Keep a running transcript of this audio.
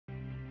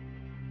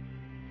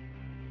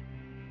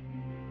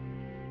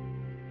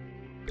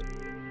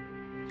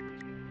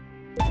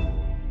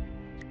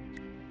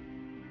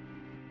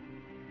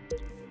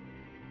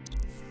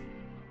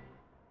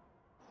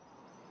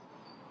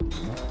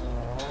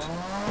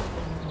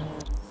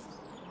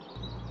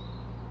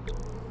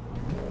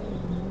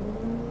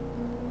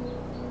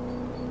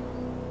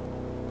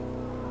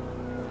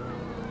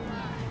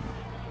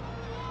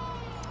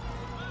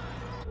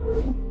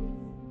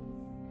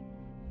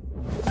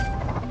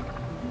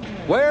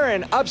We're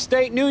in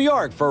upstate New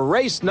York for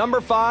race number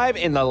 5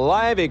 in the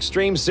live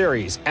Xtreame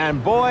series,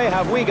 and boy,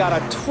 have we got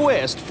a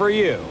twist for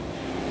you.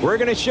 We're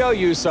going to show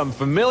you some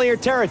familiar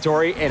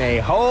territory in a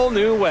whole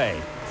new way.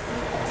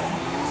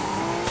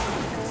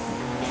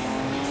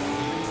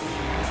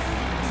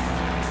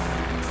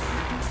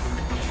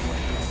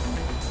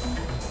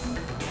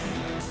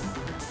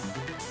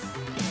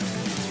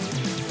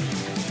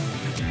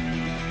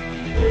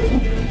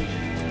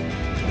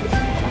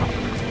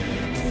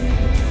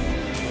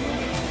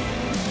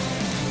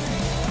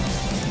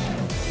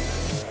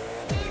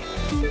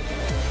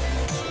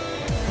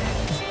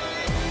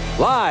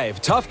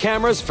 Live Tough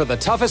Cameras for the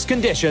Toughest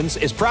Conditions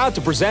is proud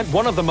to present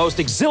one of the most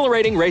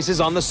exhilarating races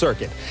on the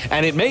circuit.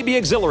 And it may be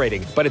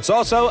exhilarating, but it's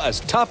also as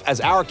tough as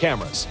our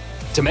cameras.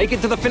 To make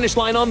it to the finish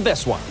line on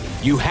this one,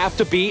 you have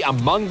to be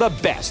among the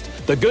best.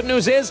 The good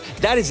news is,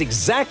 that is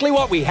exactly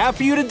what we have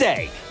for you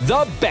today.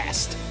 The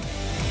best.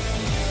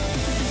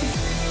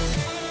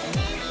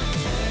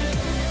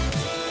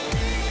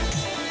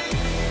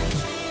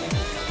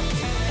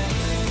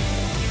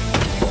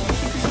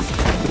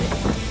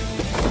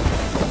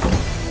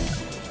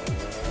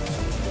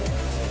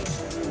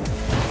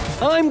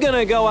 I'm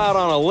gonna go out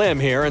on a limb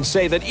here and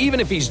say that even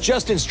if he's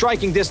just in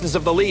striking distance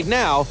of the lead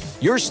now,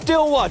 you're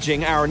still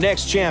watching our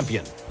next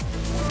champion.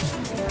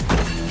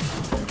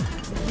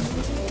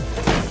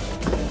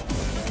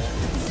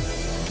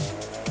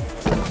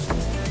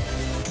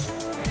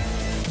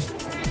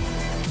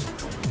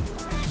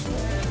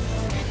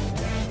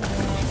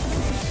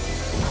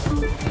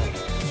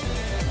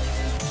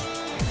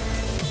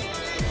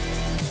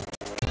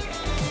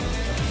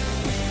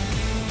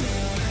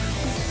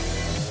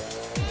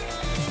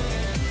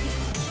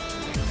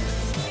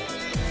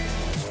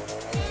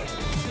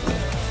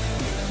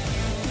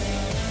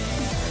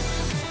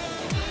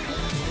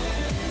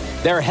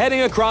 They're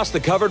heading across the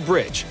covered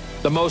bridge.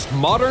 The most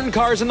modern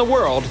cars in the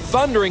world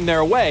thundering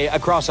their way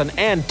across an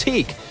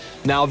antique.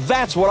 Now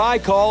that's what I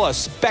call a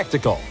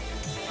spectacle.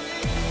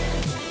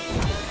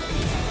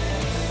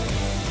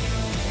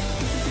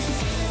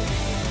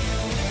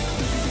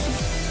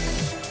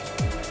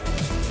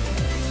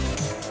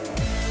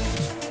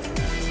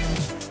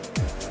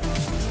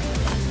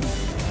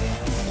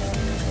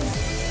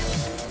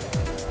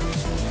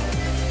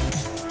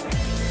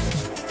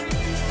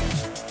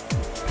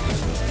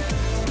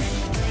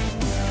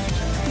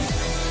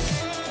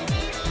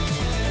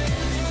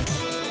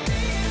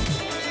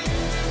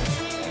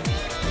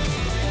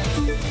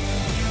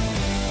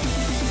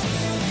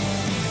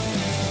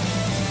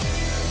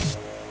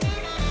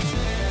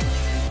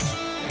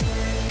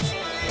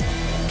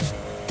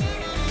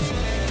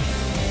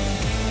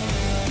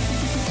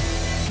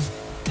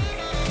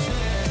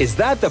 Is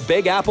that the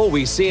Big Apple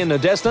we see in the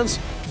distance?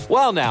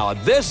 Well now,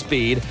 at this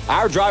speed,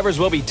 our drivers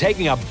will be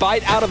taking a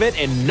bite out of it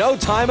in no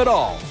time at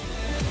all.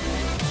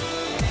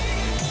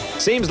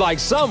 Seems like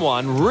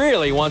someone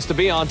really wants to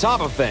be on top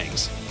of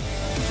things.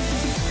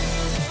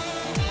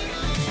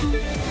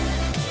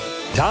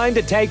 Time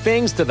to take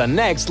things to the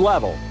next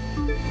level.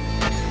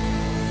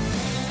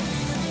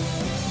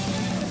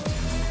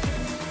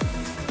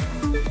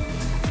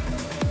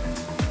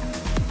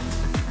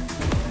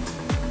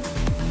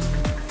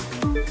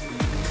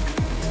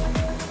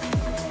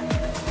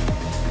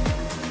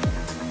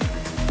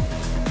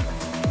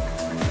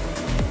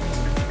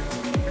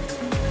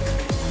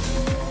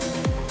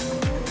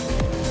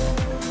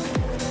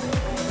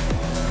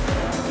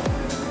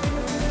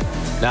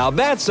 Now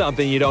that's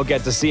something you don't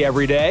get to see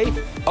every day.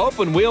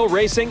 Open-wheel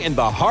racing in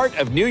the heart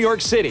of New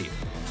York City.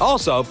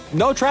 Also,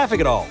 no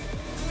traffic at all.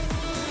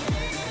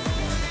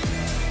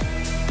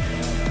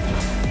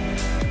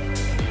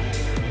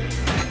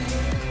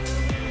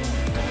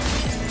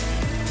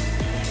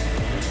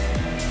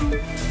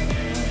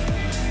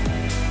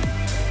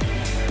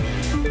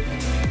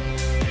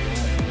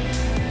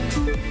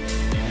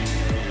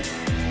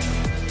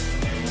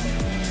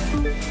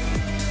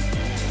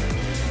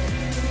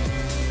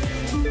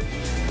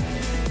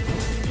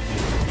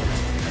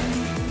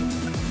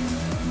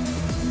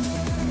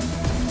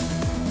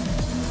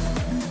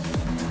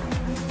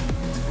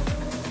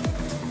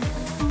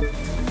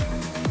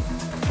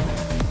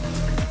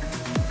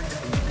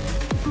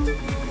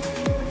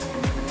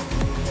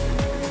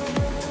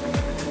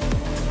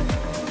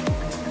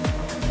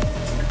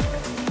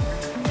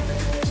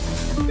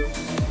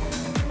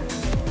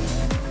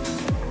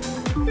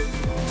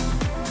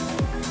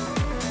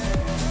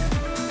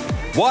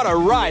 What a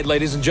ride,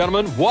 ladies and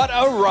gentlemen. What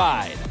a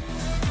ride.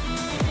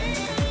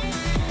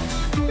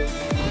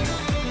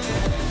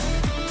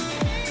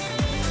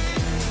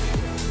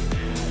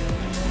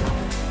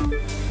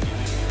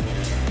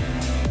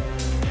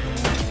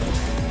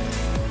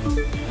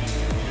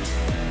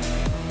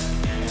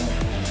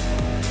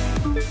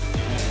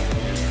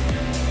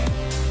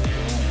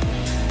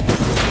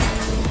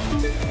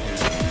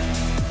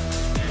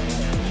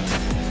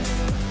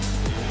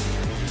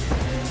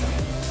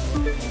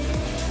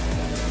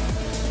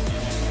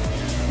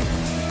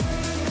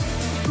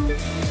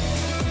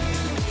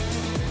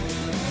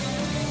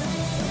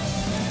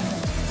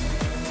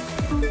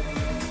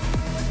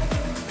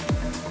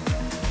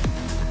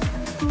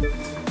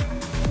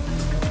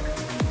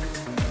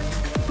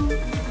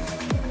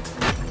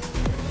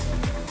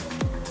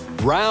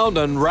 Round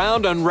and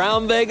round and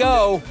round they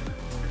go.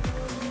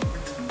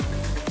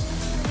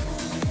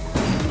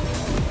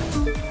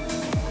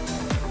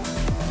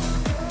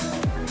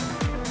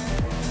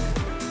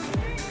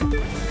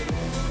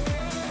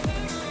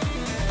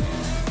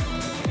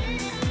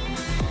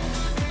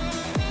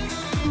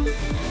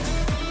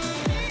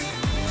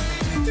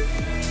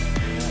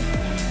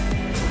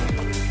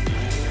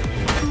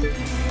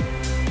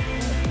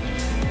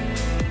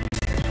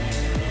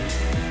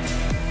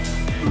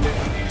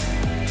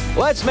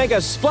 Let's make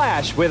a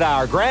splash with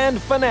our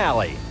grand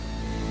finale.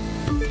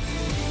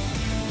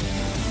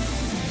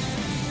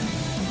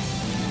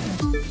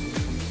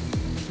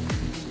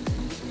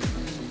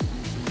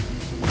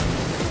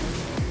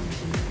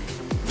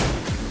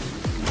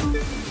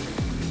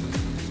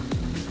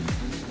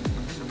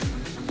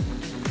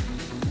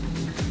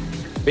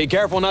 Be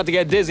careful not to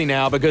get dizzy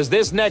now, because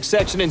this next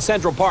section in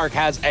Central Park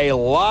has a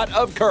lot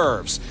of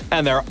curves,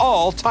 and they're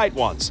all tight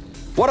ones.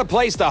 What a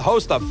place to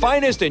host the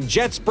finest in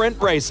jet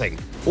sprint racing.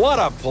 What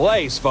a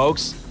place,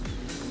 folks.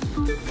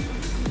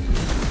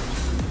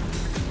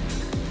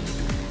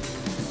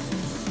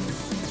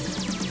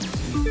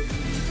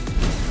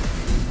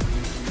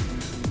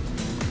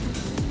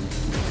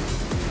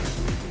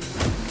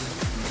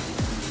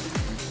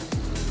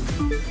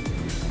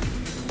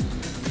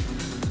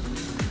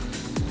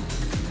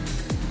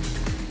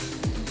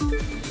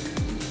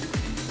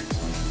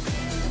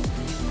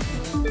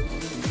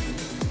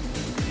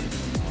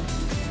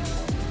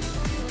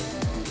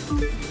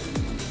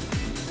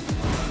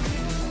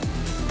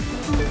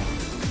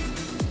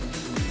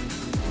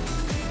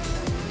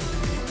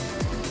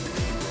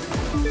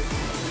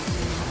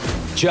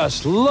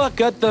 Just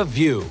look at the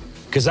view,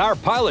 'cause our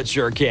pilot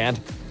sure can't.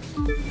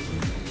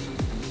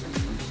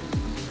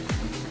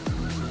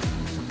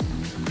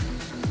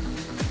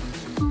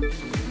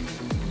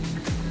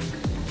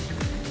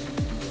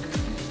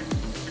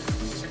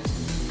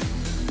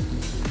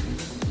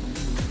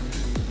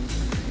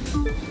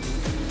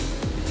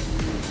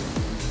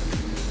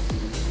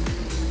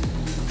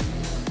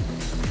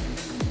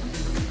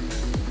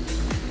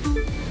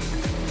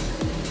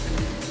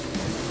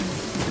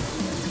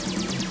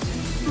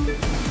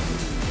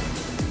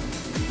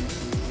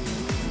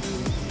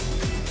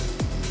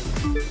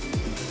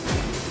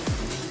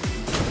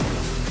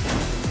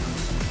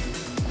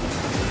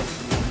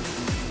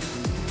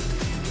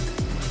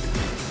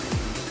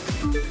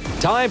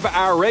 Time for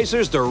our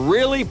racers to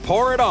really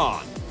pour it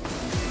on.